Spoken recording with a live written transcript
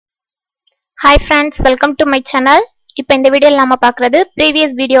Hi friends, welcome to my channel. இப்போ இந்த வீடியோல நாம பார்க்கிறது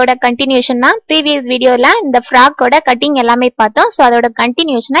previous வீடியோட கண்டினியூஷன் தான். previous வீடியோல இந்த ஃப்ராக்கோட கட்டிங் எல்லாமே பார்த்தோம். சோ அதோட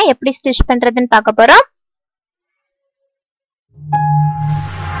கண்டினியூஷனா எப்படி ஸ்டிட்ச் பண்றதுன்னு பார்க்க போறோம்.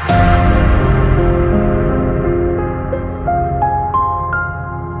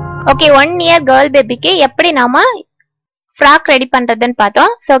 ஓகே 1 இயர் கேர்ள் பேபிக்கு எப்படி நாம ஃப்ராக் ரெடி பண்றதுன்னு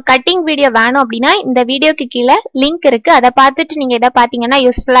பார்த்தோம். சோ கட்டிங் வீடியோ வேணும் அப்படினா இந்த வீடியோக்கு கீழ லிங்க் இருக்கு. அத பார்த்துட்டு நீங்க இத பாத்தீங்கன்னா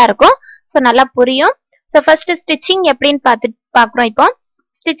யூஸ்ஃபுல்லா இருக்கும். சோ நல்லா புரியும். சோ ஃபர்ஸ்ட் ஸ்டிச்சிங் எப்படின்னு பார்க்கறோம். இப்போ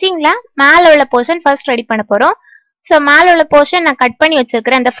ஸ்டிச்சிங்ல மேல உள்ள போர்ஷன் ஃபர்ஸ்ட் ரெடி பண்ண போறோம். சோ மேல உள்ள போர்ஷன் நான் கட் பண்ணி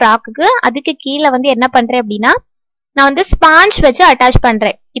வச்சிருக்கேன் அந்த ஃப்ராக்குக்கு. அதுக்கு கீழ வந்து என்ன பண்றேன் அப்படினா நான் வந்து ஸ்பாஞ்ச் வச்சு அட்டாச்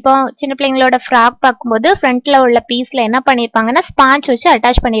பண்றேன். இப்போ சின்ன பிள்ளைங்களோட ஃப்ராக் பார்க்கும்போது ஃப்ரண்ட்ல உள்ள பீஸ்ல என்ன பண்ணிருப்பாங்கன்னா ஸ்பாஞ்ச் வச்சு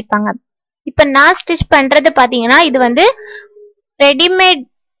அட்டாச் பண்ணிருப்பாங்க. இப்போ நான் ஸ்டிச் பண்றது பாத்தீங்கன்னா இது வந்து ரெடிமேட்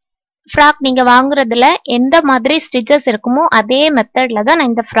ஃப்ராக் நீங்க வாங்குறதுல எந்த மாதிரி ஸ்டிச்சஸ் இருக்குமோ அதே மெத்தட்ல தான்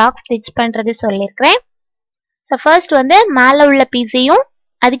நான் இந்த ஃப்ராக் ஸ்டிச் பண்றது சொல்லியிருக்கிறேன். ஸோ ஃபர்ஸ்ட் வந்து மேல உள்ள பீஸையும்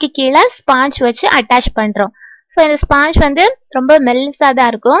அதுக்கு கீழே ஸ்பாஞ்ச் வச்சு அட்டாச் பண்றோம். ஸோ இந்த ஸ்பாஞ்ச் வந்து ரொம்ப மெல்லிசா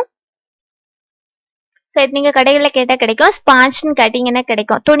தான் இருக்கும். ஸோ இது நீங்க கடைகளில் கேட்டா கிடைக்கும். ஸ்பாஞ்ச்னு கேட்டீங்கன்னா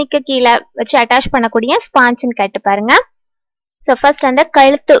கிடைக்கும். துணிக்கு கீழே வச்சு அட்டாச் பண்ணக்கூடிய ஸ்பாஞ்ச்னு கேட்டு பாருங்க. ஸோ ஃபர்ஸ்ட் அந்த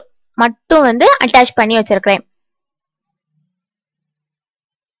கழுத்து மட்டும் வந்து அட்டாச் பண்ணி வச்சிருக்கிறேன்.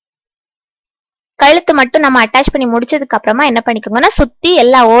 கழுத்து மட்டும் நம்ம அட்டாச் பண்ணி முடிச்சதுக்கு அப்புறமா என்ன பண்ணிக்கோங்கன்னா சுத்தி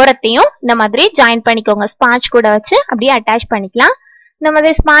எல்லா ஓரத்தையும் இந்த மாதிரி ஜாயின் பண்ணிக்கோங்க. ஸ்பாஞ்ச் கூட வச்சு அப்படியே அட்டாச் பண்ணிக்கலாம். இந்த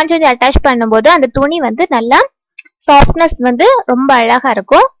மாதிரி ஸ்பாஞ்ச் வச்சு அட்டாச் பண்ணும்போது அந்த துணி வந்து நல்லா சாஃப்ட்னஸ் வந்து ரொம்ப அழகா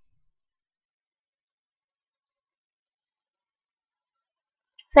இருக்கும்.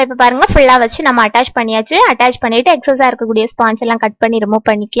 ஸோ இப்போ பாருங்க ஃபுல்லா வச்சு நம்ம அட்டாச் பண்ணியாச்சு. அட்டாச் பண்ணிட்டு எக்ஸஸா இருக்கக்கூடிய ஸ்பாஞ்ச் எல்லாம் கட் பண்ணி ரிமூவ்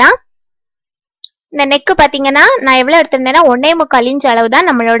பண்ணிக்கலாம். இந்த நெக்கு பாத்தீங்கன்னா நான் எவ்வளவு எடுத்திருந்தேன்னா 1.25 இன்ச் அளவு தான்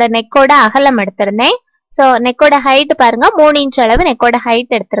நம்மளோட நெக்கோட அகலம் எடுத்திருந்தேன். ஸோ நெக்கோட ஹைட் பாருங்க 3 இன்ச் அளவு நெக்கோட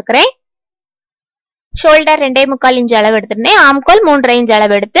ஹைட் எடுத்திருக்கிறேன். ஷோல்டர் 2.25 இன்ச் அளவு எடுத்திருந்தேன். ஆம்கோல் 3.5 இன்ச்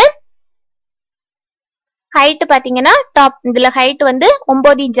அளவு எடுத்து ஹைட் பாத்தீங்கன்னா டாப் இதுல ஹைட் வந்து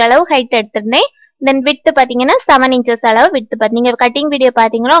 9 இன்ச் அளவு ஹைட் எடுத்திருந்தேன். தென் விட்த் பாத்தீங்கன்னா 7 இன்ச்சஸ் அளவு விட்த். நீங்க கட்டிங் வீடியோ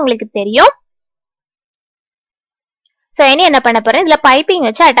பாத்தீங்கன்னா உங்களுக்கு தெரியும். சோ இனி என்ன பண்ண போறேன், இதுல பைப்பிங்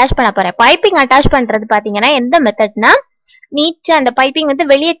வச்சு அட்டாச் பண்ண போறேன். பைப்பிங் அட்டாச் பண்றது பாத்தீங்கன்னா எந்த மெத்தட்னா நீச்சா அந்த பைப்பிங் வந்து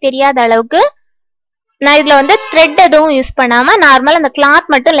வெளியே தெரியாத அளவுக்கு நான் இதுல வந்து த்ரெட் எதுவும் யூஸ் பண்ணாம நார்மல் அந்த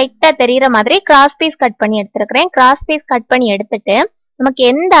கிளாத் மட்டும் லைட்டா தெரியற மாதிரி கிராஸ் பீஸ் கட் பண்ணி எடுத்துருக்கிறேன். கிராஸ் பீஸ் கட் பண்ணி எடுத்துட்டு நமக்கு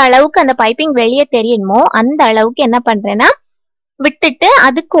எந்த அளவுக்கு அந்த பைப்பிங் வெளியே தெரியணுமோ அந்த அளவுக்கு என்ன பண்றேன்னா விட்டுட்டு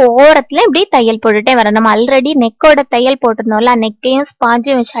அதுக்கு ஓரத்துல இப்படி தையல் போட்டுட்டே வரேன். நம்ம ஆல்ரெடி நெக்கோட தையல் போட்டிருந்தோம்ல, நெக்கையும்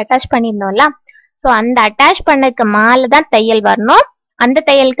ஸ்பாஞ்சையும் வச்சு அட்டாச் பண்ணியிருந்தோம்ல. ஸோ அந்த அட்டாச் பண்ணதுக்கு மேலே தான் தையல் வரணும். அந்த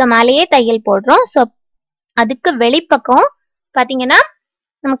தையலுக்கு மேலேயே தையல் போடுறோம். ஸோ அதுக்கு வெளிப்பக்கம் பார்த்தீங்கன்னா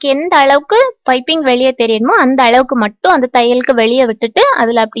நமக்கு எந்த அளவுக்கு பைப்பிங் வெளியே தெரியணுமோ அந்த அளவுக்கு மட்டும் அந்த தையலுக்கு வெளியே விட்டுட்டு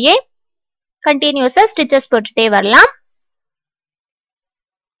அதில் அப்படியே கண்டினியூஸாக ஸ்டிச்சஸ் போட்டுட்டே வரலாம்.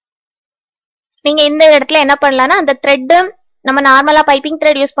 நீங்கள் இந்த இடத்துல என்ன பண்ணலாம்னா அந்த த்ரெட்டு நம்ம நார்மலாக பைப்பிங்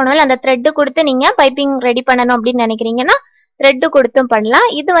த்ரெட் யூஸ் பண்ணுவோம்ல அந்த த்ரெட்டு கொடுத்து நீங்கள் பைப்பிங் ரெடி பண்ணணும் அப்படின்னு நினைக்கிறீங்கன்னா த்ரெட்டு கொடுத்தும் பண்ணலாம்.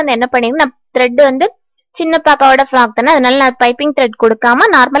 இது வந்து என்ன பண்ணீங்கன்னா த்ரெட் வந்து சின்ன பாப்பாவோட ஃப்ராக் தானே, அதனால நான் பைப்பிங் த்ரெட் கொடுக்காம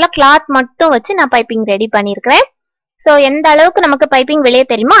நார்மலா கிளாத் மட்டும் வச்சு நான் பைப்பிங் ரெடி பண்ணிருக்கிறேன். ஸோ எந்த அளவுக்கு நமக்கு பைப்பிங் வெளியே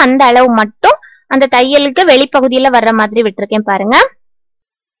தெரியுமோ அந்த அளவு மட்டும் அந்த தையலுக்கு வெளிப்பகுதியில வர்ற மாதிரி விட்டுருக்கேன் பாருங்க.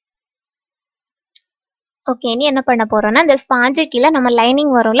 ஓகே இனி என்ன பண்ண போறோம்னா இந்த ஸ்பாஞ்சு கீழே நம்ம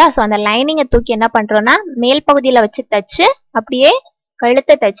லைனிங் வரும்ல, ஸோ அந்த லைனிங்கை தூக்கி என்ன பண்றோம்னா மேல் பகுதியில வச்சு தச்சு அப்படியே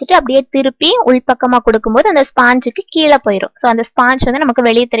கழுத்தை தைச்சிட்டு அப்படியே திருப்பி உள்பக்கமா கொடுக்கும்போது அந்த ஸ்பாஞ்சுக்கு கீழே போயிடும். ஸோ அந்த ஸ்பாஞ்ச் வந்து நமக்கு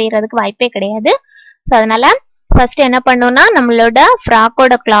வெளியே தெரியறதுக்கு வாய்ப்பே கிடையாது. ஸோ அதனால ஃபர்ஸ்ட் என்ன பண்ணோம்னா நம்மளோட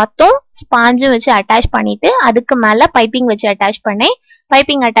ஃப்ராக்கோட கிளாத்தும் ஸ்பாஞ்சும் வச்சு அட்டாச் பண்ணிட்டு அதுக்கு மேல பைப்பிங் வச்சு அட்டாச் பண்ணேன்.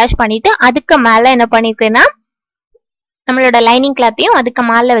 பைப்பிங் அட்டாச் பண்ணிட்டு அதுக்கு மேல என்ன பண்ணிருக்கேன்னா நம்மளோட லைனிங் கிளாத்தையும் அதுக்கு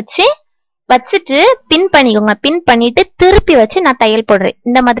மேல வச்சுட்டு பின் பண்ணிக்கோங்க. பின் பண்ணிட்டு திருப்பி வச்சு நான் தையல் போடுறேன்.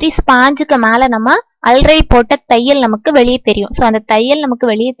 இந்த மாதிரி ஸ்பாஞ்சுக்கு மேல நம்ம ஆல்ரெடி போட்ட தையல் நமக்கு வெளியே தெரியும். ஸோ அந்த தையல் நமக்கு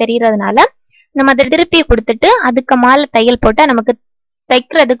வெளியே தெரியறதுனால நம்ம அதை திருப்பி கொடுத்துட்டு அதுக்கு மேல தையல் போட்டா நமக்கு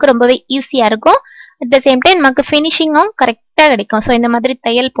தைக்கிறதுக்கு ரொம்பவே ஈஸியா இருக்கும். அட் த சேம் டைம் நமக்கு ஃபினிஷிங்கும் கரெக்டா கிடைக்கும். ஸோ இந்த மாதிரி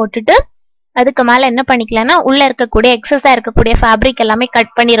தையல் போட்டுட்டு அதுக்கு மேல என்ன பண்ணிக்கலாம்னா உள்ள இருக்கக்கூடிய எக்ஸஸா இருக்கக்கூடிய ஃபேப்ரிக் எல்லாமே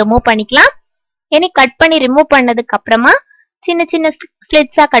கட் பண்ணி ரிமூவ் பண்ணிக்கலாம். இனி கட் பண்ணி ரிமூவ் பண்ணதுக்கு அப்புறமா சின்ன சின்ன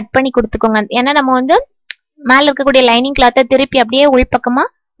ஸ்லிட்ஸா கட் பண்ணி கொடுத்துக்கோங்க. ஏன்னா நம்ம வந்து மேல இருக்கக்கூடிய லைனிங் கிளாத்தை திருப்பி அப்படியே உள்பக்கமா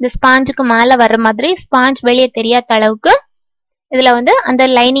இந்த ஸ்பாஞ்சுக்கு மேல வர்ற மாதிரி ஸ்பாஞ்ச் வெளியே தெரியாத அளவுக்கு இதுல வந்து அந்த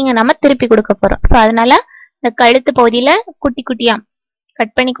லைனிங்கை நம்ம திருப்பி கொடுக்க போறோம். ஸோ அதனால இந்த கழுத்து பகுதியில குட்டி குட்டியா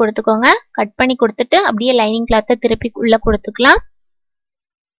கட் பண்ணி கொடுத்துக்கோங்க. கட் பண்ணி கொடுத்துட்டு அப்படியே லைனிங் கிளாத்தை திருப்பி உள்ள கொடுத்துக்கலாம்.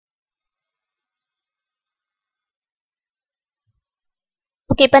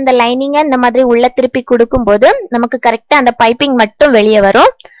 ஓகே இப்போ இந்த லைனிங்கை இந்த மாதிரி உள்ள திருப்பி கொடுக்கும்போது நமக்கு கரெக்டா அந்த பைப்பிங் மட்டும் வெளியே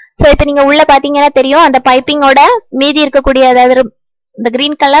வரும். சோ இப்போ நீங்க உள்ள பாத்தீங்கன்னா தெரியும் அந்த பைப்பிங்கோட மீதி இருக்கக்கூடிய அதாவது இந்த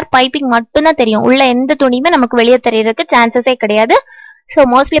கிரீன் கலர் பைப்பிங் மட்டும் தான் தெரியும். உள்ள எந்த துணியுமே நமக்கு வெளியே தெரியறதுக்கு சான்சஸே கிடையாது. ஸோ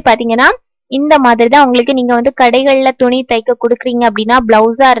மோஸ்ட்லி பாத்தீங்கன்னா இந்த மாதிரி தான் உங்களுக்கு நீங்க வந்து கடைகள்ல துணி தைக்க கொடுக்குறீங்க அப்படின்னா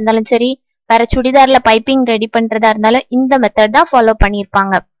பிளவுஸா இருந்தாலும் சரி, வேற சுடிதார்ல பைப்பிங் ரெடி பண்றதா இருந்தாலும் இந்த மெத்தட் தான் ஃபாலோ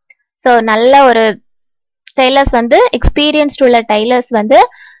பண்ணியிருப்பாங்க. ஸோ நல்ல ஒரு டெய்லர்ஸ் வந்து எக்ஸ்பீரியன்ஸ்ட் உள்ள டெய்லர்ஸ் வந்து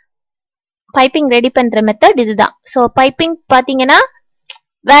பைப்பிங் ரெடி பண்ற மெத்தட் இதுதான். ஸோ பைப்பிங் பாத்தீங்கன்னா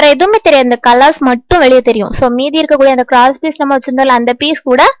வேற எதுவுமே தெரியாது, இந்த கலர்ஸ் மட்டும் வெளியே தெரியும். ஸோ மீதி இருக்கக்கூடிய அந்த கிராஸ் பீஸ் நம்ம வச்சிருந்தோம் அந்த பீஸ்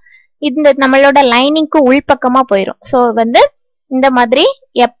கூட இந்த நம்மளோட லைனிங்க்கு உள்பக்கமா போயிடும். ஸோ வந்து இந்த மாதிரி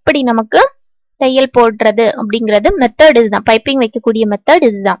எப்படி நமக்கு தையல் போடுறது அப்படிங்கிறது மெத்தட் இதுதான். பைப்பிங் வைக்கக்கூடிய மெத்தட்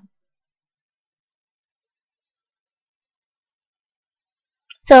இதுதான்.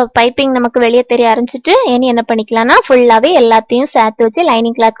 ஸோ பைப்பிங் நமக்கு வெளியே தெரிய ஆரம்பிச்சிட்டு இனி என்ன பண்ணிக்கலாம்னா ஃபுல்லாவே எல்லாத்தையும் சேர்த்து வச்சு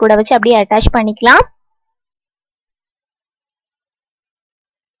லைனிங் கிளாத் கூட வச்சு அப்படியே அட்டாச் பண்ணிக்கலாம்.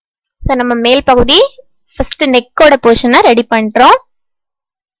 ஸோ நம்ம மேல் பகுதி ஃபர்ஸ்ட் நெக்கோட போர்ஷனை ரெடி பண்றோம்.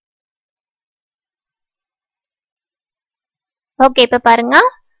 ஓகே, இப்ப பாருங்க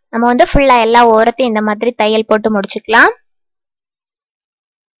நம்ம வந்து ஃபுல்லா எல்லா ஓரத்தையும் இந்த மாதிரி தையல் போட்டு முடிச்சுக்கலாம்.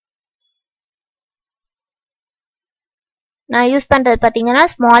 நான் யூஸ் பண்றது பாத்தீங்கன்னா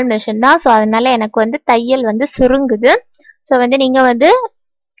ஸ்மால் மெஷின் தான். ஸோ அதனால எனக்கு வந்து தையல் வந்து சுருங்குது. ஸோ வந்து நீங்க வந்து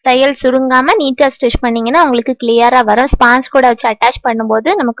தையல் சுருங்காம நீட்டா ஸ்டிச் பண்ணீங்கன்னா உங்களுக்கு கிளியரா வரும். ஸ்பாஞ்ச் கூட வச்சு அட்டாச் பண்ணும்போது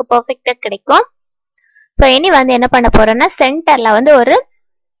நமக்கு பெர்ஃபெக்ட்டா கிடைக்கும். ஸோ இனி வந்து என்ன பண்ண போறோம்னா சென்டர்ல வந்து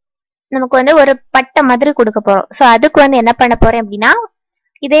நமக்கு வந்து ஒரு பட்டை மாதிரி கொடுக்க போறோம். ஸோ அதுக்கு வந்து என்ன பண்ண போறேன் அப்படின்னா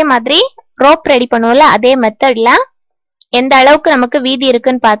இதே மாதிரி ரோப் ரெடி பண்ணுவோம்ல அதே மெத்தட்ல எந்த அளவுக்கு நமக்கு வீதி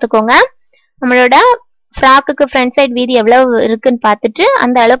இருக்குன்னு பாத்துக்கோங்க. நம்மளோட ஃப்ராக்குக்கு ஃப்ரண்ட் சைட் வீதி எவ்வளவு இருக்குன்னு பார்த்துட்டு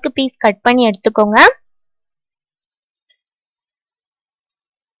அந்த அளவுக்கு பீஸ் கட் பண்ணி எடுத்துக்கோங்க.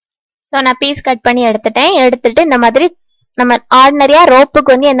 ஸோ நான் பீஸ் கட் பண்ணி எடுத்துட்டு இந்த மாதிரி நம்ம ஆர்டினரியா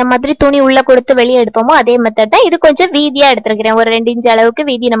ரோப்புக்கு வந்து எந்த மாதிரி துணி உள்ள கொடுத்து வெளியே எடுப்போமோ அதே மெத்தட் தான். இது கொஞ்சம் வீதியா எடுத்துருக்கிறேன், ஒரு 2 இன்ச் அளவுக்கு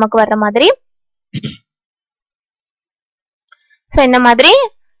வீதி நமக்கு வர்ற மாதிரி. ஸோ இந்த மாதிரி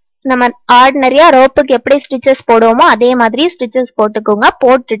நம்ம ஆர்டினரியா ரோப்புக்கு எப்படி ஸ்டிச்சஸ் போடுவோமோ அதே மாதிரி ஸ்டிச்சஸ் போட்டுக்கோங்க.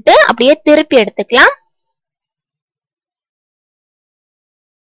 போட்டுட்டு அப்படியே திருப்பி எடுத்துக்கலாம்.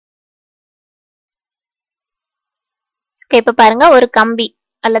 இப்ப பாருங்க ஒரு கம்பி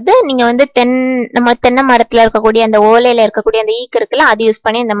அல்லது நீங்க வந்து நம்ம தென்னை மரத்துல இருக்கக்கூடிய அந்த ஓலையில இருக்கக்கூடிய அந்த ஈக்கு இருக்குல்ல அது யூஸ்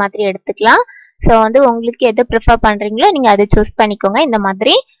பண்ணி இந்த மாதிரி எடுத்துக்கலாம். ஸோ வந்து உங்களுக்கு எது ப்ரிஃபர் பண்றீங்களோ நீங்க அதை சூஸ் பண்ணிக்கோங்க. இந்த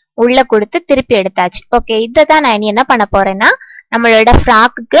மாதிரி உள்ள கொடுத்து திருப்பி எடுத்தாச்சு. ஓகே, இதை தான் நான் என்ன பண்ண போறேன்னா நம்மளோட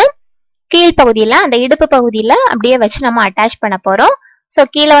ஃப்ராக்குக்கு கீழ் பகுதியில அந்த இடுப்பு பகுதியில அப்படியே வச்சு நம்ம அட்டாச் பண்ண போறோம். ஸோ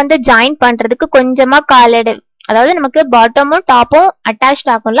கீழே வந்து ஜாயின் பண்றதுக்கு கொஞ்சமா காலெடு, அதாவது நமக்கு பாட்டமும் டாப்பும் அட்டாச்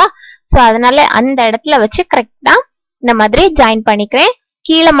ஆகும்ல, ஸோ அதனால அந்த இடத்துல வச்சு கரெக்டா இந்த மாதிரி ஜாயின் பண்ணிக்கிறேன்.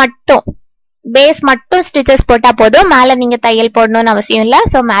 கீழே மட்டும் பேஸ் மட்டும் ஸ்டிச்சஸ் போட்டா போதும், மேல நீங்க தையல் போடணும்னு அவசியம் இல்லை.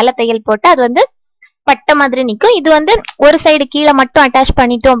 ஸோ மேல தையல் போட்டு அது வந்து பட்டை மாதிரி நிற்கும். இது வந்து ஒரு சைடு கீழே மட்டும் அட்டாச்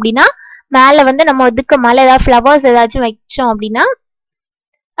பண்ணிட்டோம் அப்படின்னா மேல வந்து நம்ம இதுக்கு மேல ஏதாவது ஃப்ளவர்ஸ் ஏதாச்சும் வச்சோம் அப்படின்னா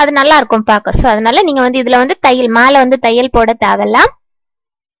அது நல்லா இருக்கும் பார்க்க. ஸோ அதனால நீங்க வந்து இதுல வந்து தையல் மேல வந்து தையல் போட தேவையில்ல.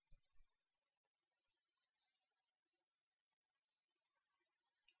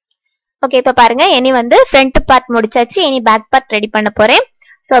 ஓகே, இப்ப பாருங்க இனி வந்து ஃப்ரண்ட் பார்ட் முடிச்சாச்சு. இனி பேக் பார்ட் ரெடி பண்ண போறேன்.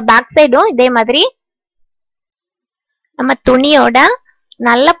 ஸோ பேக் சைடும் இதே மாதிரி நம்ம துணியோட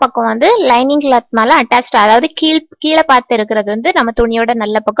நல்ல பக்கம் வந்து லைனிங் கிளாத் மேல அட்டாச், அதாவது கீழே பார்த்து இருக்கிறது வந்து நம்ம துணியோட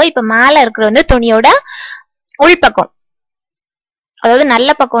நல்ல பக்கம். இப்ப மேல இருக்கிறது வந்து துணியோட உள்பக்கம், அதாவது நல்ல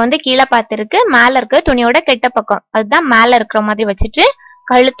பக்கம் வந்து கீழே பார்த்து இருக்கு, மேல இருக்க துணியோட கெட்ட பக்கம் அதுதான் மேல இருக்கிற மாதிரி வச்சுட்டு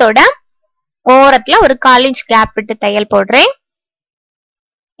கழுத்தோட ஓரத்துல ஒரு 1/4 இன்ச் கேப் விட்டு தையல் போடுறேன்.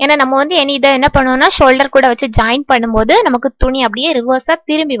 ஏன்னா நம்ம வந்து இதை என்ன பண்ணுவோம்னா ஷோல்டர் கூட வச்சு ஜாயின் பண்ணும்போது நமக்கு துணி அப்படியே ரிவர்ஸா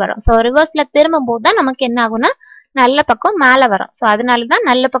திரும்பி வரும். ஸோ ரிவர்ஸ்ல திரும்பும் போது தான் நமக்கு என்ன ஆகும்னா நல்ல பக்கம் மேல வரும். ஸோ அதனாலதான்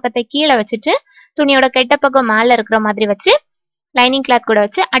நல்ல பக்கத்தை கீழே வச்சுட்டு துணியோட கெட்ட பக்கம் மேல இருக்கிற மாதிரி வச்சு லைனிங் கிளாத் கூட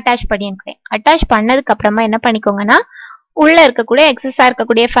வச்சு அட்டாச் பண்ணிக்கிறேன். அட்டாச் பண்ணதுக்கு அப்புறமா என்ன பண்ணிக்கோங்கன்னா உள்ள இருக்கக்கூடிய எக்ஸஸா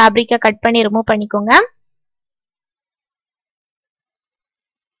இருக்கக்கூடிய ஃபேப்ரிக்கை கட் பண்ணி ரிமூவ் பண்ணிக்கோங்க.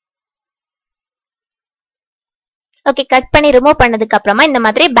 ஓகே, கட் பண்ணி ரிமூவ் பண்ணதுக்கு அப்புறமா இந்த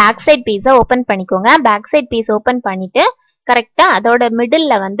மாதிரி பேக் சைட் பீஸை ஓபன் பண்ணிக்கோங்க. பேக் சைட் பீஸ் ஓபன் பண்ணிட்டு கரெக்டா அதோட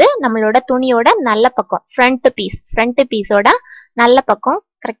மிடில்ல வந்து நம்மளோட துணியோட நல்ல பக்கம் ஃப்ரண்ட் பீஸோட நல்ல பக்கம்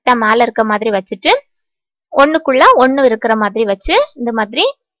கரெக்டா மேல இருக்க மாதிரி வச்சுட்டு ஒண்ணுக்குள்ள ஒண்ணு இருக்கிற மாதிரி வச்சு இந்த மாதிரி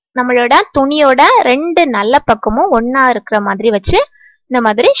நம்மளோட துணியோட 2 நல்ல பக்கமும் ஒன்னா இருக்கிற மாதிரி வச்சு இந்த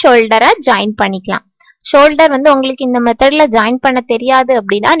மாதிரி ஷோல்டரை ஜாயின் பண்ணிக்கலாம். ஷோல்டர் வந்து உங்களுக்கு இந்த மெத்தட்ல ஜாயின் பண்ண தெரியாது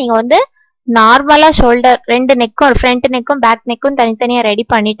அப்படின்னா நீங்க வந்து நார்மலா ஷோல்டர் 2 நெக்கும் ஃப்ரண்ட் நெக்கும் பேக் நெக்கும் தனித்தனியா ரெடி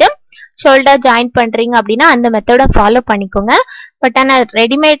பண்ணிட்டு ஷோல்டர் ஜாயின் பண்றீங்க அப்படின்னா அந்த மெத்தட ஃபாலோ பண்ணிக்கோங்க. பட் ஆனா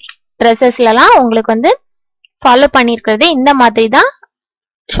ரெடிமேட் ட்ரெஸ்ஸஸ்லாம் உங்களுக்கு வந்து ஃபாலோ பண்ணிருக்கிறது இந்த மாதிரி தான்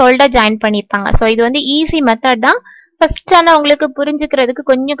ஷோல்டர் ஜாயின் பண்ணிருப்பாங்க. ஸோ இது வந்து ஈஸி மெத்தட் தான். ஃபர்ஸ்ட் ஆனா உங்களுக்கு புரிஞ்சுக்கிறதுக்கு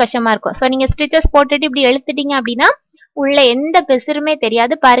கொஞ்சம் கஷ்டமா இருக்கும். ஸோ நீங்க ஸ்டிச்சஸ் போட்டுட்டு இப்படி எழுத்துட்டீங்க அப்படின்னா உள்ள எந்த பெசருமே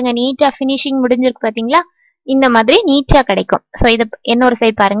தெரியாது. பாருங்க நீட்டா ஃபினிஷிங் முடிஞ்சிருக்கு பாத்தீங்களா, இந்த மாதிரி நீட்டா கிடைக்கும். ஸோ இது இன்னொரு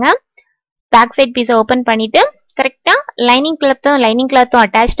சைடு பாருங்க, பேக் சைட் பீஸை ஓபன் பண்ணிட்டு கரெக்டா லைனிங் கிளாத்தும்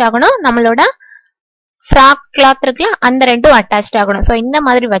அட்டாச் ஆகணும், நம்மளோட ஃப்ராக் கிளாத் இருக்குல்ல அந்த ரெண்டும் அட்டாச் ஆகணும். ஸோ இந்த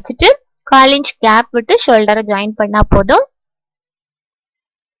மாதிரி வச்சுட்டு 1/4 இன்ச் கேப் விட்டு ஷோல்டரை ஜாயின் பண்ணா போதும்.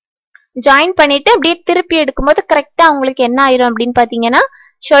 ஜாயின் பண்ணிட்டு அப்படியே திருப்பி எடுக்கும்போது கரெக்டா உங்களுக்கு என்ன ஆயிரும் அப்படின்னு பாத்தீங்கன்னா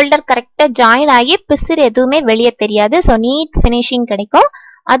ஷோல்டர் கரெக்டா ஜாயின் ஆகி பிசிறு எதுவுமே வெளியே தெரியாது. ஸோ நீட் ஃபினிஷிங் கிடைக்கும்.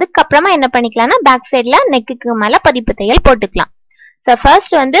 அதுக்கப்புறமா என்ன பண்ணிக்கலாம்னா பேக் சைட்ல நெக்குக்கு மேல பதிப்பு தையல் போட்டுக்கலாம். ஸோ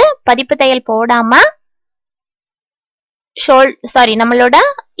ஃபர்ஸ்ட் வந்து பதிப்பு தையல் போடாம நம்மளோட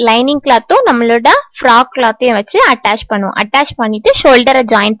லைனிங் கிளாத்தும் நம்மளோட ஃப்ராக் கிளாத்தையும் வச்சு அட்டாச் பண்ணுவோம். அட்டாச் பண்ணிட்டு ஷோல்டரை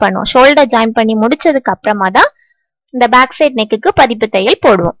ஜாயின் பண்ணுவோம். ஷோல்டர் ஜாயின் பண்ணி முடிச்சதுக்கு அப்புறமா தான் இந்த பேக் சைட் நெக்குக்கு பதிப்பு தையல்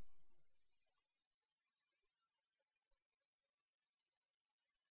போடுவோம்.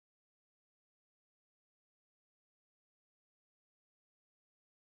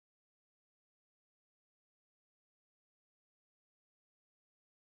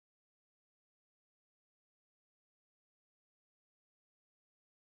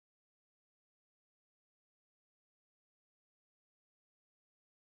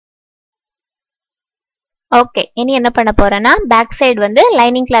 ஓகே, இனி என்ன பண்ண போறேன்னா பேக் சைடு வந்து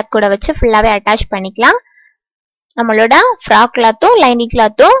லைனிங் கிளாத் கூட வச்சு ஃபுல்லாவே அட்டாச் பண்ணிக்கலாம். நம்மளோட ஃப்ராக் கிளாத்தும் லைனிங்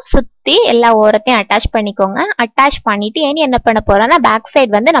கிளாத்தும் சுத்தி எல்லா ஓரத்தையும் அட்டாச் பண்ணிக்கோங்க. அட்டாச் பண்ணிட்டு இனி என்ன பண்ண போறோம்னா பேக்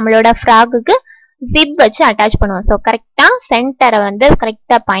சைடு வந்து நம்மளோட ஃப்ராக்குக்கு ஜிப் வச்சு அட்டாச் பண்ணுவோம். ஸோ கரெக்டா சென்டரை வந்து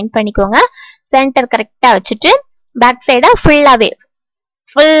கரெக்டா பாயிண்ட் பண்ணிக்கோங்க. சென்டர் கரெக்டா வச்சுட்டு பேக் சைடா ஃபுல்லாவே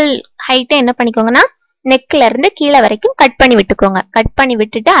ஃபுல் ஹைட்டை என்ன பண்ணிக்கோங்கன்னா நெக்ல இருந்து கீழே வரைக்கும் கட் பண்ணி விட்டுக்கோங்க. கட் பண்ணி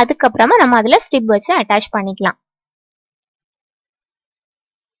விட்டுட்டு அதுக்கப்புறமா நம்ம அதுல ஸ்டிப் வச்சு அட்டாச் பண்ணிக்கலாம்.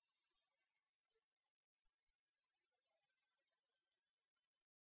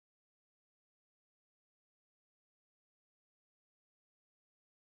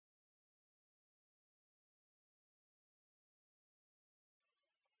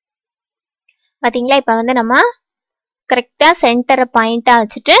 பாத்தீங்களா, இப்ப வந்து நம்ம கரெக்டா சென்டரை பாயிண்டா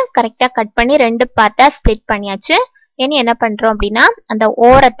வச்சுட்டு கரெக்டா கட் பண்ணி 2 பார்ட்டா ஸ்பிளிட் பண்ணியாச்சு. இனி என்ன பண்றோம் அப்படின்னா அந்த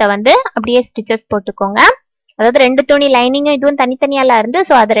ஓரத்தை வந்து அப்படியே ஸ்டிச்சஸ் போட்டுக்கோங்க. அதாவது 2 துணி லைனிங்கும் இதுவும் தனித்தனியால இருந்து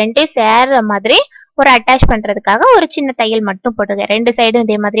ஸோ அதை 2 சேர்ற மாதிரி ஒரு அட்டாச் பண்றதுக்காக ஒரு சின்ன தையல் மட்டும் போட்டுங்க. 2 சைடும்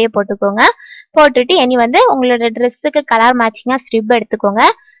இதே மாதிரியே போட்டுக்கோங்க. போட்டுட்டு இனி வந்து உங்களோட ட்ரெஸ்ஸுக்கு கலர் மேட்சிங்கா ஸ்ட்ரிப் எடுத்துக்கோங்க.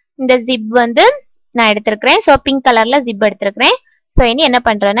 இந்த ஜிப் வந்து நான் எடுத்திருக்கிறேன். ஸோ பிங்க் கலர்ல ஜிப் எடுத்திருக்கிறேன். ஸோ இனி என்ன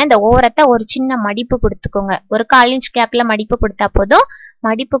பண்றேன்னா இந்த ஓரத்தை ஒரு சின்ன மடிப்பு கொடுத்துக்கோங்க. ஒரு 1/4 இன்ச் கேப்ல மடிப்பு கொடுத்தா போதும்.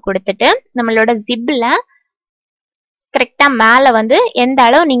 மடிப்பு கொடுத்துட்டு நம்மளோட ஜிப்ல கரெக்டா மேல வந்து எந்த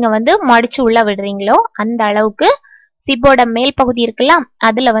அளவு நீங்க வந்து மடிச்சு உள்ள விடுறீங்களோ அந்த அளவுக்கு ஜிப்போட மேல் பகுதி இருக்குல்ல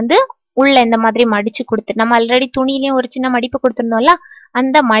அதுல வந்து உள்ள இந்த மாதிரி மடிச்சு கொடுத்து நம்ம ஆல்ரெடி துணியிலயும் ஒரு சின்ன மடிப்பு கொடுத்துருந்தோம்ல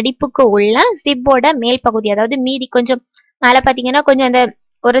அந்த மடிப்புக்கு உள்ள ஜிப்போட மேல் பகுதி அதாவது மீதி கொஞ்சம் மேல பாத்தீங்கன்னா கொஞ்சம் அந்த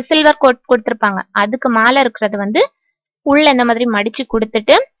ஒரு சில்வர் கோட் கொடுத்துருப்பாங்க அதுக்கு மேல இருக்கிறது வந்து உள்ள இந்த மாதிரி மடிச்சு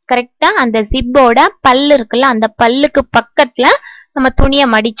கொடுத்துட்டு கரெக்டா அந்த ஜிப்போட பல்லு இருக்குல்ல அந்த பல்லுக்கு பக்கத்துல நம்ம துணியை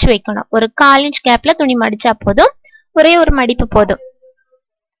மடிச்சு வைக்கணும். ஒரு 1/4 இன்ச் கேப்ல துணி மடிச்சா போதும். ஒரே ஒரு மடிப்பு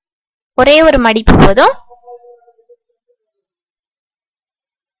போதும்.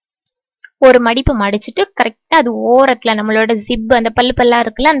 ஒரு மடிப்பு மடிச்சுட்டு கரெக்டா அது ஓரத்துல நம்மளோட ஜிப் அந்த பல்லு பல்லா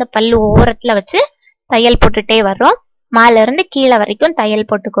இருக்குல்ல அந்த பல்லு ஓரத்துல வச்சு தையல் போட்டுட்டே வர்றோம். மேல இருந்து கீழே வரைக்கும் தையல்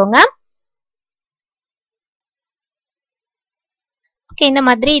போட்டுக்கோங்க. ஓகே, இந்த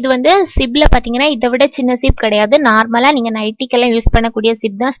மாதிரி இது வந்து சிப்ல பாத்தீங்கன்னா இதை விட சின்ன சிப் கிடையாது. நார்மலா நீங்க நைட்டிக்கெல்லாம் யூஸ் பண்ணக்கூடிய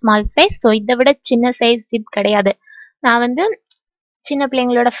சிப் தான் ஸ்மால் சைஸ். ஸோ இதை விட சின்ன சைஸ் சிப் கிடையாது. நான் வந்து சின்ன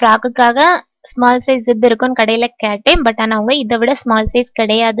பிள்ளைங்களோட ஃப்ராக்குக்காக ஸ்மால் சைஸ் ஜிப் இருக்குன்னு கடையில கேட்டேன். பட் ஆனா அவங்க இதை விட ஸ்மால் சைஸ்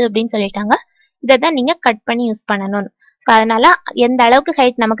கிடையாது அப்படின்னு சொல்லிட்டாங்க. இதை தான் நீங்க கட் பண்ணி யூஸ் பண்ணணும். ஸோ அதனால எந்த அளவுக்கு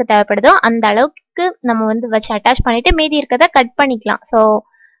ஹைட் நமக்கு தேவைப்படுதோ அந்த அளவுக்கு நம்ம வந்து வச்சு அட்டாச் பண்ணிட்டு மீதி இருக்கிறத கட் பண்ணிக்கலாம். ஸோ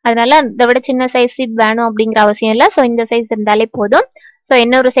அதனால இதை விட சின்ன சைஸ் ஜிப் வேணும் அப்படிங்கிற அவசியம் இல்லை. ஸோ இந்த சைஸ் இருந்தாலே போதும். ஸோ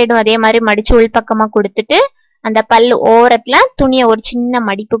இன்னொரு சைடும் அதே மாதிரி மடிச்சு உள்பக்கமா கொடுத்துட்டு அந்த பல்லு ஓரத்துல துணியை ஒரு சின்ன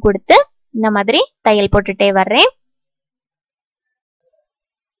மடிப்பு கொடுத்து இந்த மாதிரி தையல் போட்டுட்டே வர்றேன்.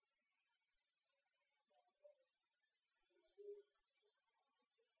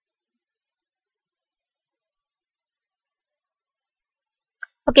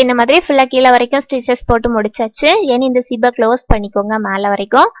 ஓகே, இந்த மாதிரி ஃபுல்லா கீழே வரைக்கும் ஸ்டிச்சஸ் போட்டு முடிச்சாச்சு. இனி இந்த சிப்பை க்ளோஸ் பண்ணிக்கோங்க. மேலே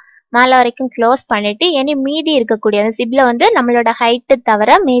வரைக்கும் க்ளோஸ் பண்ணிட்டு இனி மீதி இருக்கக்கூடிய அந்த சிப்ல வந்து நம்மளோட ஹைட்டு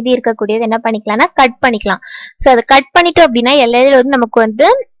தவிர மீதி இருக்கக்கூடியது என்ன பண்ணிக்கலாம்னா கட் பண்ணிக்கலாம். ஸோ அதை கட் பண்ணிட்டோம் அப்படின்னா எல்லாரும் வந்து நமக்கு வந்து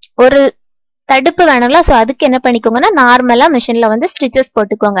ஒரு தடுப்பு வேணும்ல, சோ அதுக்கு என்ன பண்ணிக்கோங்கன்னா நார்மலா மிஷின்ல வந்து ஸ்டிச்சஸ்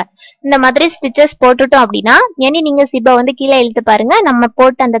போட்டுக்கோங்க. இந்த மாதிரி ஸ்டிச்சஸ் போட்டுட்டோம் அப்படின்னா இனி நீங்க சிப்பை வந்து கீழே இழுத்து பாருங்க, நம்ம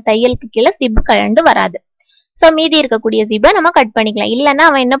போட்ட அந்த தையலுக்கு கீழே சிப்பு கழண்டு வராது. சோ மீதி இருக்கக்கூடிய ஜிப்பை நம்ம கட் பண்ணிக்கலாம். இல்லைன்னா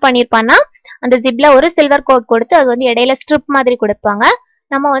அவன் என்ன பண்ணிருப்பான்னா அந்த ஜிப்ல ஒரு சில்வர் கோட் கொடுத்து அது வந்து இடையில ஸ்ட்ரிப் மாதிரி கொடுப்பாங்க.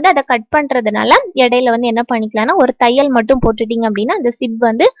 நம்ம வந்து அதை கட் பண்றதுனால இடையில வந்து என்ன பண்ணிக்கலாம்னா ஒரு தையல் மட்டும் போட்டுட்டீங்க அப்படின்னா அந்த சிப்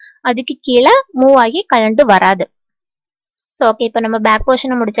வந்து அதுக்கு கீழே மூவ் ஆகி கழண்டு வராது. ஸோ ஓகே, இப்போ நம்ம பேக்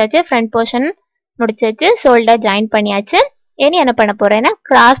போர்ஷன் முடிச்சாச்சு, ஃப்ரண்ட் போர்ஷன் முடிச்சாச்சு, ஷோல்டர் ஜாயின் பண்ணியாச்சு. இனி என்ன பண்ண போறேன்னா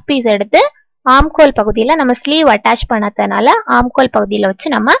கிராஸ் பீஸ் எடுத்து ஆம்கோல் பகுதியில் நம்ம ஸ்லீவ் அட்டாச் பண்ணாதனால ஆம்கோல் பகுதியில் வச்சு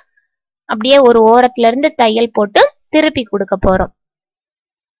நம்ம அப்படியே ஒரு ஓரத்துல இருந்து தையல் போட்டு திருப்பி கொடுக்க போறோம்.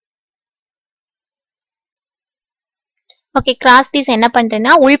 ஓகே, கிராஸ் பீஸ் என்ன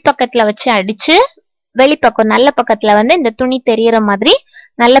பண்றேன்னா உள்பக்கத்துல வச்சு அடிச்சு வெளிப்பக்கம் நல்ல பக்கத்துல வந்து இந்த துணி தெரியற மாதிரி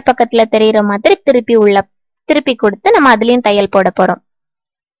நல்ல பக்கத்துல தெரியற மாதிரி திருப்பி கொடுத்து நம்ம அதுலயும் தையல் போட போறோம்.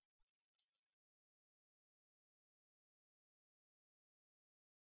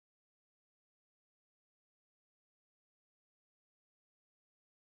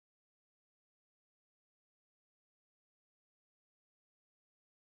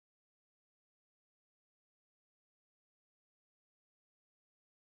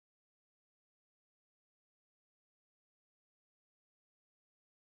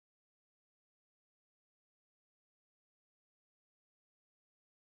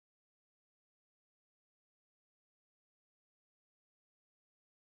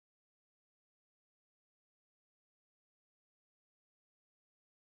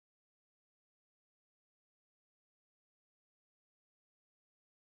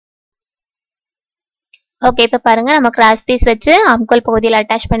 ஓகே, இப்ப பாருங்க நம்ம கிராஸ் பீஸ் வச்சு ஆம்கோல் பகுதியில்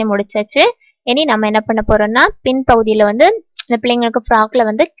அட்டாச் பண்ணி முடிச்சாச்சு. இனி நம்ம என்ன பண்ண போறோம்னா பின் பகுதியில வந்து இந்த பிள்ளைங்களுக்கு ஃப்ராக்ல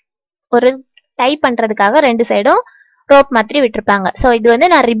வந்து ஒரு டை பண்றதுக்காக ரெண்டு சைடும் ரோப் மாதிரி விட்டுருப்பாங்க. ஸோ இது வந்து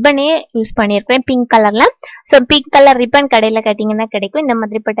நான் ரிப்பனே யூஸ் பண்ணியிருக்கேன் பிங்க் கலர்ல. ஸோ பிங்க் கலர் ரிப்பன் கடையில கேட்டீங்கன்னா கிடைக்கும், இந்த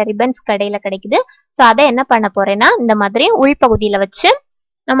மாதிரிப்பட்ட ரிப்பன்ஸ் கடையில கிடைக்குது. ஸோ அதை என்ன பண்ண போறேன்னா இந்த மாதிரி உள்பகுதியில வச்சு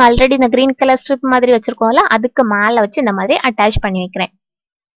நம்ம ஆல்ரெடி இந்த கிரீன் கலர் ஸ்ட்ரிப் மாதிரி வச்சிருக்கோம்ல அதுக்கு மேல வச்சு இந்த மாதிரி அட்டாச் பண்ணி வைக்கிறேன்.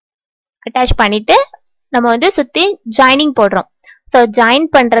 அட்டாச் பண்ணிட்டு நம்ம வந்து சுத்தி ஜாயினிங் போடுறோம். ஸோ ஜாயின்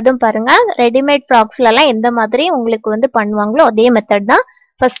பண்றதும் பாருங்க ரெடிமேட் ஃப்ராக்ஸ்ல எல்லாம் எந்த மாதிரி உங்களுக்கு வந்து பண்ணுவாங்களோ அதே மெத்தட் தான்.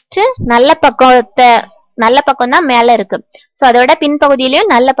 ஃபர்ஸ்ட் நல்ல பக்கம் தான் மேல இருக்கு. ஸோ அதோட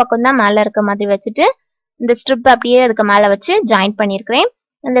பின்பகுதியிலயும் நல்ல பக்கம் தான் மேல இருக்க மாதிரி வச்சுட்டு இந்த ஸ்ட்ரிப் அப்படியே அதுக்கு மேல வச்சு ஜாயின் பண்ணிருக்கிறேன்.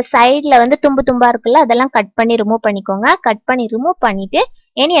 இந்த சைட்ல வந்து தும்பு தும்பா இருக்குல்ல அதெல்லாம் கட் பண்ணி ரிமூவ் பண்ணிக்கோங்க. கட் பண்ணி ரிமூவ் பண்ணிட்டு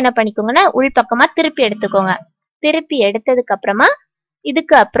இனி என்ன பண்ணிக்கோங்கன்னா உள் பக்கமா திருப்பி எடுத்துக்கோங்க. திருப்பி எடுத்ததுக்கு அப்புறமா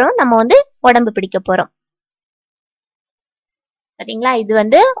இதுக்கு அப்புறம் நம்ம வந்து உடம்பு பிடிக்க போறோம். சரிங்களா, இது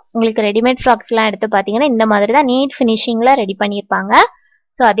வந்து உங்களுக்கு ரெடிமேட் ஃப்ராக்ஸ் எல்லாம் எடுத்து பாத்தீங்கன்னா இந்த மாதிரி தான் நீட் பினிஷிங்ல ரெடி பண்ணிருப்பாங்க.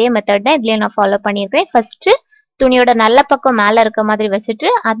 ஸோ அதே மெத்தட் தான் இதுலயும் நான் ஃபாலோ பண்ணியிருக்கேன். ஃபர்ஸ்ட் துணியோட நல்ல பக்கம் மேல இருக்க மாதிரி வச்சுட்டு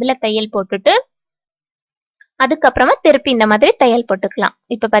அதுல தையல் போட்டுட்டு அதுக்கப்புறமா திருப்பி இந்த மாதிரி தையல் போட்டுக்கலாம்.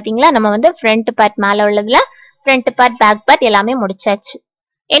 இப்ப பாத்தீங்களா நம்ம வந்து ஃப்ரண்ட் பார்ட் மேல உள்ளதுல ஃப்ரண்ட் பார்ட் பேக் பார்ட் எல்லாமே முடிச்சாச்சு.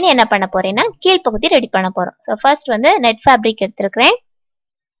 இனி என்ன பண்ண போறேன்னா கீழ்ப்பகுதி ரெடி பண்ண போறோம். ஸோ ஃபர்ஸ்ட் வந்து நெட் ஃபேப்ரிக் எடுத்திருக்கிறேன்.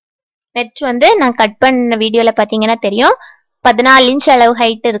 நெட் வந்து நான் கட் பண்ண வீடியோல பாத்தீங்கன்னா தெரியும் 14 இன்ச் அளவு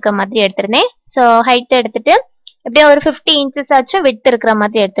ஹைட் இருக்கிற மாதிரி எடுத்திருந்தேன். ஸோ ஹைட் எடுத்துட்டு எப்படியும் ஒரு 50 இன்ச்சஸ் ஆச்சும் விட்த் இருக்கிற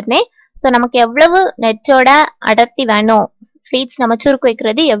மாதிரி எடுத்திருந்தேன். ஸோ நமக்கு எவ்வளவு நெட்டோட அடர்த்தி வேணும், ஃபிளீட்ஸ் நம்ம சுருக்கு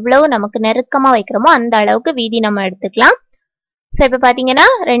வைக்கிறது எவ்வளவு நமக்கு நெருக்கமா வைக்கிறோமோ அந்த அளவுக்கு வீதி நம்ம எடுத்துக்கலாம். ஸோ இப்போ பாத்தீங்கன்னா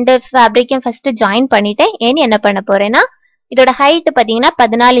ரெண்டு ஃபேப்ரிக்கையும் ஃபர்ஸ்ட் ஜாயின் பண்ணிட்டேன். ஏன்னு என்ன பண்ண போறேன்னா இதோட ஹைட் பாத்தீங்கன்னா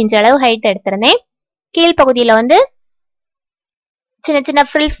 14 இன்ச் அளவு ஹைட் எடுத்திருந்தேன். கீழ்பகுதியில வந்து சின்ன சின்ன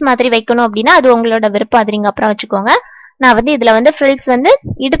ஃப்ரில்ஸ் மாதிரி வைக்கணும் அப்படின்னா அது உங்களோட விருப்பம், அது நீங்க அப்புறம் வச்சுக்கோங்க. நான் வந்து இதுல வந்து ஃப்ரில்ஸ் வந்து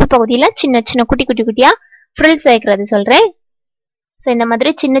இடுப்பு பகுதியில சின்ன சின்ன குட்டி குட்டி குட்டியா ஃப்ரில்ஸ் வைக்கிறது சொல்றேன். ஸோ இந்த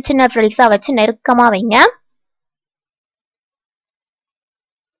மாதிரி சின்ன சின்ன ஃப்ரில்ஸா வச்சு நெருக்கமா வைங்க.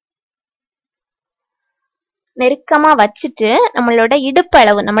 நெருக்கமா வச்சுட்டு நம்மளோட இடுப்பு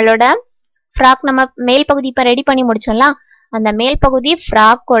அளவு நம்மளோட ஃப்ராக் நம்ம மேல் பகுதி இப்ப ரெடி பண்ணி முடிச்சோம்ல அந்த மேல் பகுதி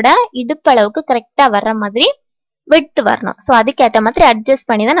ஃப்ராக்கோட இடுப்பு அளவுக்கு கரெக்டா வர்ற மாதிரி விட்டு வரணும். ஸோ அதுக்கேற்ற மாதிரி அட்ஜஸ்ட்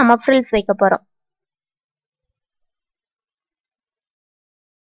பண்ணி தான் நம்ம ஃப்ரில்ஸ் வைக்க போறோம்.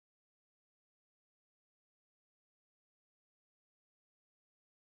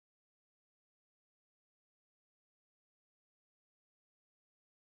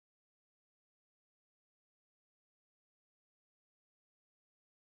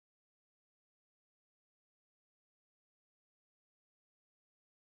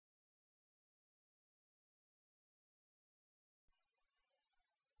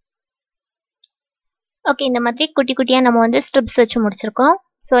 ஓகே, இந்த மாதிரி குட்டி குட்டியா நம்ம வந்து ஸ்ட்ரிப்ஸ் வச்சு முடிச்சிருக்கோம்.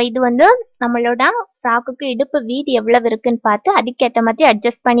 ஸோ இது வந்து நம்மளோட ஃப்ராக்குக்கு இடுப்பு வீதி எவ்வளவு இருக்குன்னு பார்த்து அதுக்கேற்ற மாதிரி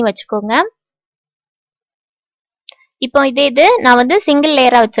அட்ஜஸ்ட் பண்ணி வச்சுக்கோங்க. இப்போ இது நான் வந்து சிங்கிள்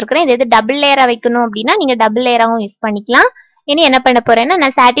லேயரா வச்சிருக்கிறேன். இது டபுள் லேயரா வைக்கணும் அப்படின்னா நீங்க டபுள் லேயராவும் யூஸ் பண்ணிக்கலாம். இனி என்ன பண்ண போறேன்னா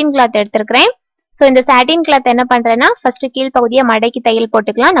நான் சாட்டின் கிளாத் எடுத்திருக்கிறேன். ஸோ இந்த சாட்டின் கிளாத் என்ன பண்றேன்னா ஃபர்ஸ்ட் கீழ் பகுதியை மடக்கி தையல்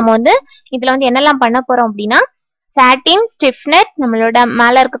போட்டுக்கலாம். நம்ம வந்து இதுல வந்து என்னெல்லாம் பண்ண போறோம் அப்படின்னா சாட்டின், ஸ்டிஃப்னட், நம்மளோட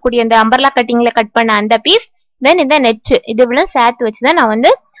மேல இருக்கக்கூடிய இந்த அம்பர்லா கட்டிங்ல கட் பண்ண அந்த பீஸ், தென் இந்த நெட், இது இவ்வளவு சேர்த்து வச்சுதான் நான்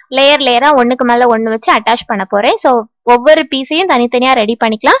வந்து லேயர் லேயரா ஒண்ணுக்கு மேல ஒண்ணு வச்சு அட்டாச் பண்ண போறேன். ஸோ ஒவ்வொரு பீஸையும் தனித்தனியா ரெடி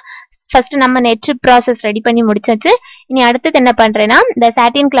பண்ணிக்கலாம். ஃபர்ஸ்ட் நம்ம நெட் ப்ராசஸ் ரெடி பண்ணி முடிச்சாச்சு. இனி அடுத்தது என்ன பண்றேன்னா இந்த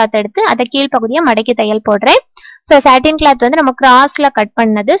சாட்டின் கிளாத் எடுத்து அதை கீழ் பகுதியை மடக்கி தையல் போடுறேன். ஸோ சாட்டின் கிளாத் வந்து நம்ம கிராஸ்ல கட்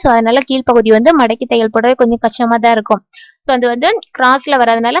பண்ணது, ஸோ அதனால கீழ்ப்பகுதி வந்து மடக்கி தையல் போடுறது கொஞ்சம் கஷ்டமா தான் இருக்கும். ஸோ அது வந்து கிராஸ்ல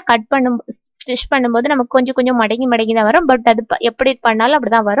வர்றதுனால கட் பண்ணும் ஸ்டிச் பண்ணும்போது நமக்கு கொஞ்சம் கொஞ்சம் மடங்கி மடங்கி தான் வரும். பட் அது எப்படி பண்ணாலும்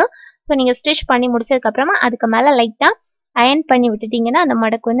அப்படிதான் வரும். ஸோ நீங்க ஸ்டிச் பண்ணி முடிச்சதுக்கு அப்புறமா அதுக்கு மேல லைட்டா அயன் பண்ணி விட்டுட்டீங்கன்னா அந்த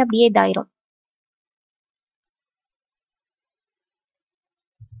மடக்கு வந்து அப்படியே இதாயிரும்.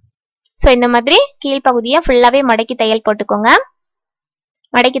 ஸோ இந்த மாதிரி கீழ்ப்பகுதியை ஃபுல்லாவே மடக்கி தையல் போட்டுக்கோங்க.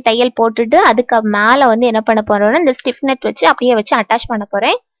 மடக்கி தையல் போட்டுட்டு அதுக்கு மேல வந்து என்ன பண்ண போறோம்னா இந்த ஸ்டிஃப்னட் வச்சு அப்படியே வச்சு அட்டாச் பண்ண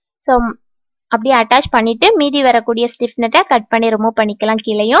போறேன். ஸோ அப்படியே அட்டாச் பண்ணிட்டு மீதி வரக்கூடிய ஸ்டிஃப்னட்டை கட் பண்ணி ரிமூவ் பண்ணிக்கலாம்.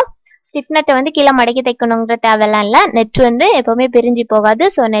 கீழேயும் ஸ்டிஃப்னட்டை வந்து கீழே மடக்கி தைக்கணுங்கிற தேவையெல்லாம் இல்லை. நெட் வந்து எப்பவுமே பிரிஞ்சு போகாது.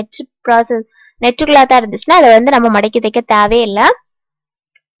 ஸோ நெட் கிளாத்தா இருந்துச்சுன்னா அதை வந்து நம்ம மடக்கி தைக்க தேவையில்லை.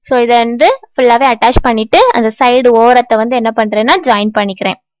 ஸோ இதை வந்து ஃபுல்லாவே அட்டாச் பண்ணிட்டு அந்த சைடு ஓரத்தை வந்து என்ன பண்றேன்னா ஜாயின்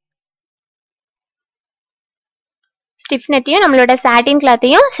பண்ணிக்கிறேன். ஸ்டிஃப்னட்டையும் நம்மளோட சாட்டின்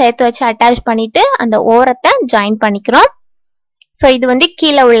கிளாத்தையும் சேர்த்து வச்சு அட்டாச் பண்ணிட்டு அந்த ஓரத்தை ஜாயின் பண்ணிக்கிறோம். ஸோ இது வந்து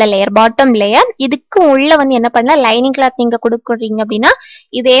கீழே உள்ள லேயர், பாட்டம் லேயர். இதுக்கு உள்ள வந்து என்ன பண்ணலாம், லைனிங் கிளாத் நீங்க கொடுக்குறீங்க அப்படின்னா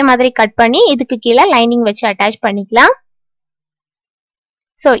இதே மாதிரி கட் பண்ணி இதுக்கு கீழே லைனிங் வச்சு அட்டாச் பண்ணிக்கலாம்.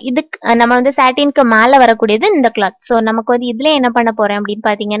 ஸோ இதுக்கு நம்ம வந்து சாட்டினுக்கு மேல வரக்கூடியது இந்த கிளாத். ஸோ நமக்கு வந்து இதுல என்ன பண்ண போறேன் அப்படின்னு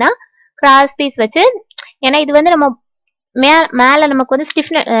பாத்தீங்கன்னா கிராஸ் பீஸ் வச்சு, ஏன்னா இது வந்து நம்ம மேல நமக்கு வந்து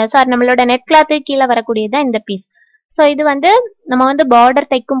ஸ்டிஃப்னட் நம்மளோட நெட் கிளாத்து கீழே வரக்கூடியதுதான் இந்த பீஸ். ஸோ இது வந்து நம்ம வந்து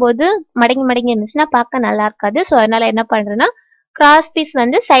பார்டர் தைக்கும் போது மடங்கி மடங்கி இருந்துச்சுன்னா பார்க்க நல்லா இருக்காது. ஸோ அதனால என்ன பண்றேன்னா கிராஸ் பீஸ்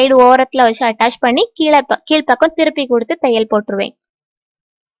வந்து சைடு ஓரத்துல வச்சு அட்டாச் பண்ணி கீழ்ப்பக்கம் திருப்பி கொடுத்து தையல் போட்டுருவேன்.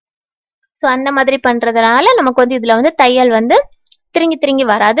 ஸோ அந்த மாதிரி பண்றதுனால நமக்கு வந்து இதுல வந்து தையல் வந்து திருங்கி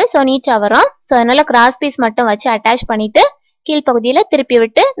வராது. ஸோ நீட்டா வரும். ஸோ அதனால கிராஸ் பீஸ் மட்டும் வச்சு அட்டாச் பண்ணிட்டு கீழ்ப்பகுதியில திருப்பி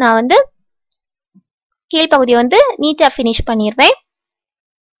விட்டு நான் வந்து கீழ்ப்பகுதியை வந்து நீட்டா ஃபினிஷ் பண்ணிடுவேன்.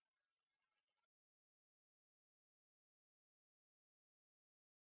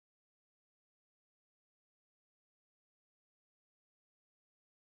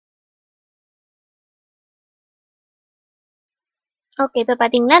 ஓகே, இப்போ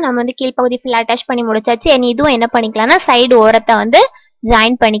பாத்தீங்கன்னா நம்ம வந்து கீழ்ப்பகுதி ஃபுல் அட்டாச் பண்ணி முடிச்சாச்சு. இதுவும் என்ன பண்ணிக்கலாம்னா சைடு ஓரத்தை வந்து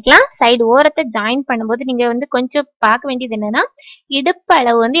ஜாயின் பண்ணிக்கலாம். சைடு ஓரத்தை ஜாயின் பண்ணும்போது நீங்க வந்து கொஞ்சம் பார்க்க வேண்டியது என்னன்னா இடுப்பு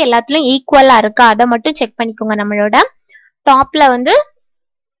அளவு வந்து எல்லாத்துலயும் ஈக்குவலா இருக்கா அதை மட்டும் செக் பண்ணிக்கோங்க. நம்மளோட டாப்ல வந்து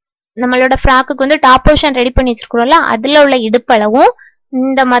நம்மளோட ஃப்ராக்குக்கு வந்து டாப் போர்ஷன் ரெடி பண்ணி வச்சிருக்கிறோம்ல, அதுல உள்ள இடுப்பு அளவும்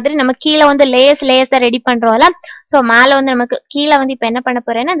இந்த மாதிரி நம்ம கீழே வந்து லேயர்ஸா ரெடி பண்றோம்ல, ஸோ மேல வந்து நமக்கு கீழே வந்து இப்ப என்ன பண்ண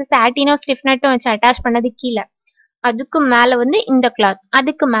போறேன்னா இந்த சாட்டினோ ஸ்டிஃப்னட்டும் வச்சு அட்டாச் பண்ணது கீழே, அதுக்கு மேல வந்து இந்த கிளாத்,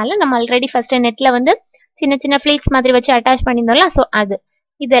 அதுக்கு மேல நம்ம ஆல்ரெடி ஃபர்ஸ்ட் நெட்ல வந்து சின்ன சின்ன ஃபிளீட்ஸ் மாதிரி வச்சு அட்டாச் பண்ணியிருந்தோம்ல, ஸோ அது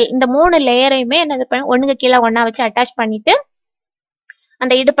இந்த 3 லேயரையுமே என்னது ஒண்ணுக்கு கீழே ஒன்னா வச்சு அட்டாச் பண்ணிட்டு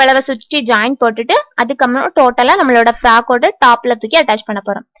அந்த இடுப்பளவை சுற்றி ஜாயின் போட்டுட்டு அதுக்கப்புறம் டோட்டலா நம்மளோட ஃப்ராக்கோட டாப்ல தூக்கி அட்டாச் பண்ண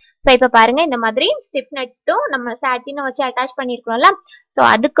போறோம். ஸோ இப்ப பாருங்க இந்த மாதிரி ஸ்டிஃப்னட்டும் நம்ம சாட்டினும் வச்சு அட்டாச் பண்ணிருக்கோம்ல, ஸோ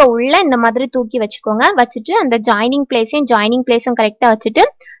அதுக்கு உள்ள இந்த மாதிரி தூக்கி வச்சுக்கோங்க. வச்சுட்டு அந்த ஜாயினிங் பிளேஸும் கரெக்டா வச்சுட்டு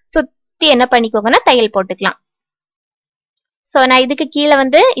சுத்தி என்ன பண்ணிக்கோங்கன்னா தையல் போட்டுக்கலாம். ஸோ நான் இதுக்கு கீழே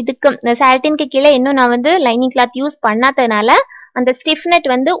வந்து இதுக்கு சாட்டினுக்கு கீழே இன்னும் நான் வந்து லைனிங் கிளாத் யூஸ் பண்ணாததுனால அந்த ஸ்டிஃப்னட்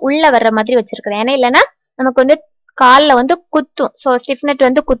வந்து உள்ள வர்ற மாதிரி வச்சிருக்கிறேன். ஏன்னா இல்லைன்னா நமக்கு வந்து காலில் வந்து குத்தும். ஸோ ஸ்டிஃப்னட்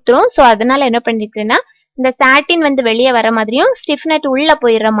வந்து குத்துரும். ஸோ அதனால என்ன பண்ணிருக்கேன்னா இந்த சாட்டின் வந்து வெளியே வர மாதிரியும் ஸ்டிஃப்னட் உள்ள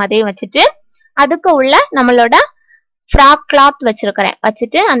போயிடுற மாதிரியும் வச்சுட்டு அதுக்கு உள்ள நம்மளோட ஃப்ராக் கிளாத் வச்சிருக்கிறேன்.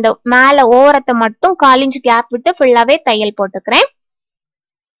 வச்சுட்டு அந்த மேல ஓரத்தை மட்டும் 1/4 இன்ச் கேப் விட்டு ஃபுல்லாவே தையல் போட்டுக்கிறேன்.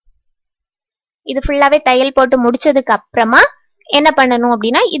 இது ஃபுல்லாவே தையல் போட்டு முடிச்சதுக்கு அப்புறமா என்ன பண்ணணும்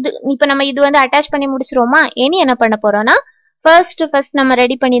அப்படின்னா இப்ப நம்ம இது வந்து அட்டாச் பண்ணி முடிச்சிருவோமா. இனி என்ன பண்ண போறோம்னா ஃபர்ஸ்ட் நம்ம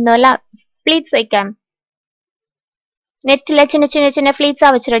ரெடி பண்ணியிருந்தோம்ல பிளீட்ஸ் வைக்க, நெட்ல சின்ன சின்ன சின்ன பிளீட்ஸா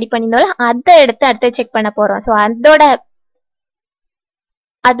வச்சு ரெடி பண்ணியிருந்தோம்ல, அதை எடுத்து அடுத்து செக் பண்ண போறோம். ஸோ அதோட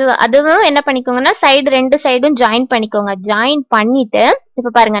அதுவும் என்ன பண்ணிக்கோங்கன்னா ரெண்டு சைடும் ஜாயின் பண்ணிக்கோங்க. ஜாயின் பண்ணிட்டு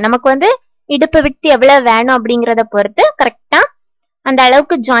இப்ப பாருங்க நமக்கு வந்து இடுப்பு விட்டு எவ்வளவு வேணும் அப்படிங்கறத பொறுத்து கரெக்டா அந்த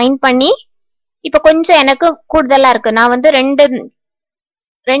அளவுக்கு ஜாயின் பண்ணி, இப்ப கொஞ்சம் எனக்கு கூடுதலா இருக்கு. நான் வந்து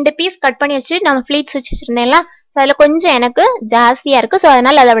ரெண்டு பீஸ் கட் பண்ணி வச்சு நம்ம ஃபிளீட்ஸ் வச்சு வச்சிருந்தேன்ல, ஸோ அதுல கொஞ்சம் எனக்கு ஜாஸ்தியா இருக்கு. ஸோ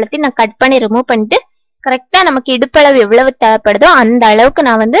அதனால அதை அவ்வளோத்தையும் நான் கட் பண்ணி ரிமூவ் பண்ணிட்டு கரெக்டா நமக்கு இடுப்பளவு எவ்வளவு தேவைப்படுதோ அந்த அளவுக்கு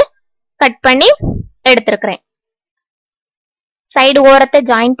நான் வந்து கட் பண்ணி எடுத்திருக்கிறேன். சைடு ஓரத்தை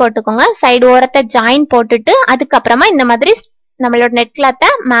ஜாயின் போட்டுக்கோங்க. சைடு ஓரத்தை ஜாயின் போட்டுட்டு அதுக்கப்புறமா இந்த மாதிரி நம்மளோட நெட் கிளாத்தை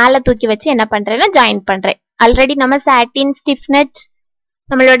மேல தூக்கி வச்சு என்ன பண்றேன்னா ஜாயின் பண்றேன். ஆல்ரெடி நம்ம சாட்டின், ஸ்டிஃப் நெட்,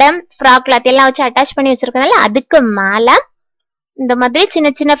 நம்மளோட ஃப்ராக் கிளாத் எல்லாம் வச்சு அட்டாச் பண்ணி வச்சிருக்கனால அதுக்கு மேல இந்த மாதிரி சின்ன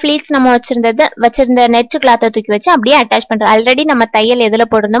சின்ன ஃபிளீட்ஸ் நம்ம வச்சிருந்த நெட் கிளாத்தை தூக்கி வச்சு அப்படியே அட்டாச் பண்றோம். ஆல்ரெடி நம்ம தையல் எதுல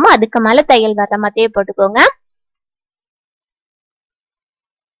போட்டிருந்தோமோ அதுக்கு மேல தையல் வர்ற மாதிரியே போட்டுக்கோங்க.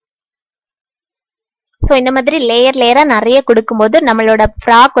 ஸோ இந்த மாதிரி லேயர் லேயரா நிறைய கொடுக்கும்போது நம்மளோட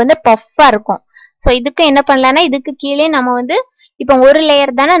ஃப்ராக் வந்து பஃப்பா இருக்கும். ஸோ இதுக்கு என்ன பண்ணலாம்னா இதுக்கு கீழே நம்ம வந்து இப்போ ஒரு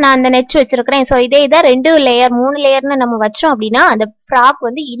லேயர் தானே நான் அந்த நெட் வச்சிருக்கிறேன். ஸோ இதே 2 லேயர் 3 லேயர்னு நம்ம வச்சோம் அப்படின்னா அந்த ஃப்ராக்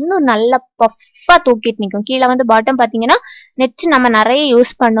வந்து இன்னும் நல்ல பஃப்பா தூக்கிட்டு நிற்கும். கீழே வந்து பாட்டம் பார்த்தீங்கன்னா நெட் நம்ம நிறைய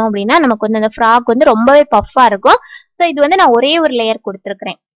யூஸ் பண்ணோம் அப்படின்னா நமக்கு வந்து அந்த ஃப்ராக் வந்து ரொம்பவே பஃப்பா இருக்கும். ஸோ இது வந்து நான் ஒரே ஒரு லேயர்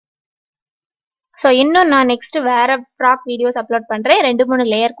கொடுத்துருக்கிறேன். ஸோ இன்னும் நான் நெக்ஸ்ட் வேற ஃப்ராக் வீடியோஸ் அப்லோட் பண்றேன். 2-3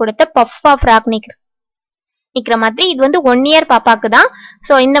 லேயர் கொடுத்த பஃப்பா ஃப்ராக் நிக்கிற மாதிரி. இது வந்து 1 இயர் பாப்பாக்கு தான்.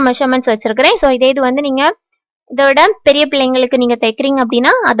 ஸோ இந்த மெஷர்மெண்ட்ஸ் வச்சிருக்கிறேன். ஸோ இதே இது வந்து நீங்க இதோட பெரிய பிள்ளைங்களுக்கு நீங்க தைக்கிறீங்க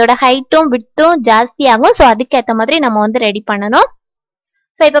அப்படின்னா அதோட ஹைட்டும் விட்டும் ஜாஸ்தி ஆகும். ஸோ அதுக்கேற்ற மாதிரி நம்ம வந்து ரெடி பண்ணணும்.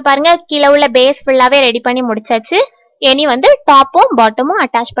 ஸோ இப்போ பாருங்க கீழே உள்ள பேஸ் ஃபுல்லாவே ரெடி பண்ணி முடிச்சாச்சு. இனி வந்து டாப்பும் பாட்டமும்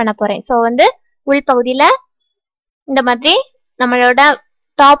அட்டாச் பண்ண போறேன். ஸோ வந்து உள் பகுதியில இந்த மாதிரி நம்மளோட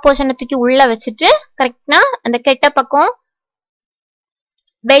டாப் போர்ஷனை தூக்கி உள்ள வச்சுட்டு கரெக்டா அந்த கெட்ட பக்கம்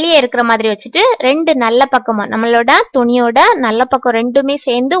வெளியே இருக்கிற மாதிரி வச்சுட்டு 2 நல்ல பக்கமும் நம்மளோட துணியோட நல்ல பக்கம் ரெண்டுமே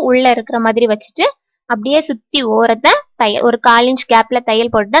சேர்ந்து உள்ள இருக்கிற மாதிரி வச்சுட்டு அப்படியே சுத்தி ஓரத்தை ஒரு 1/4 இன்ச் கேப்ல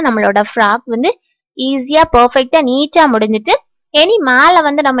தையல் போட்டுட்டா நம்மளோட ஃப்ராக் வந்து ஈஸியா பெர்ஃபெக்டா நீட்டா முடிஞ்சிட்டு இனி மேல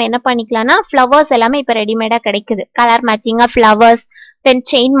வந்து நம்ம என்ன பண்ணிக்கலாம்னா ஃப்ளவர்ஸ் எல்லாமே இப்ப ரெடிமேடா கிடைக்குது. கலர் மேட்சிங்கா ஃப்ளவர்ஸ், தென்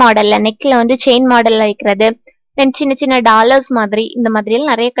செயின் மாடல்ல நெக்ல வந்து செயின் மாடல்ல வைக்கிறது, தென் சின்ன சின்ன டாலர்ஸ் மாதிரி இந்த மாதிரி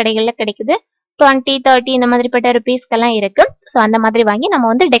எல்லாம் நிறைய கடைகள்ல கிடைக்குது. 20, 30 இந்த மாதிரிப்பட்ட ருபீஸ்க்கெல்லாம் இருக்கு. ஸோ அந்த மாதிரி வாங்கி நம்ம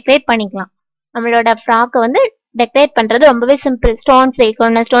வந்து டெக்கரேட் பண்ணிக்கலாம். நம்மளோட ஃப்ராக்கை வந்து டெக்கரேட் பண்றது ரொம்பவே சிம்பிள். ஸ்டோன்ஸ்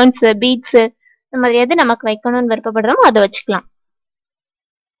வைக்கணும், ஸ்டோன்ஸ், பீட்ஸ் இந்த மாதிரி எது நமக்கு வைக்கணும்னு விருப்பப்படுறோமோ அதை வச்சுக்கலாம்.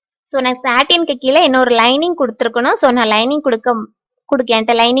 ஸோ நான் சாட்டினுக்கு கீழே இன்னொரு லைனிங் கொடுத்துருக்கணும். ஸோ நான் லைனிங்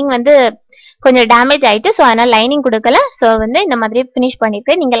என்கிட்ட லைனிங் வந்து கொஞ்சம் டேமேஜ் ஆயிட்டு ஸோ அதனால லைனிங் கொடுக்கல. ஸோ வந்து இந்த மாதிரி ஃபினிஷ்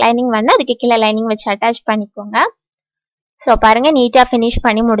பண்ணிருக்கேன். நீங்க லைனிங் வேணா அதுக்கு கீழே லைனிங் வச்சு அட்டாச் பண்ணிக்கோங்க. ஸோ பாருங்க நீட்டா ஃபினிஷ்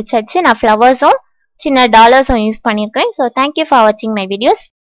பண்ணி முடிச்சாச்சு. நான் ஃப்ளவர்ஸும் சின்ன டாலர்ஸும் யூஸ் பண்ணியிருக்கேன். ஸோ தேங்க்யூ ஃபார் வாட்சிங் மை வீடியோஸ்.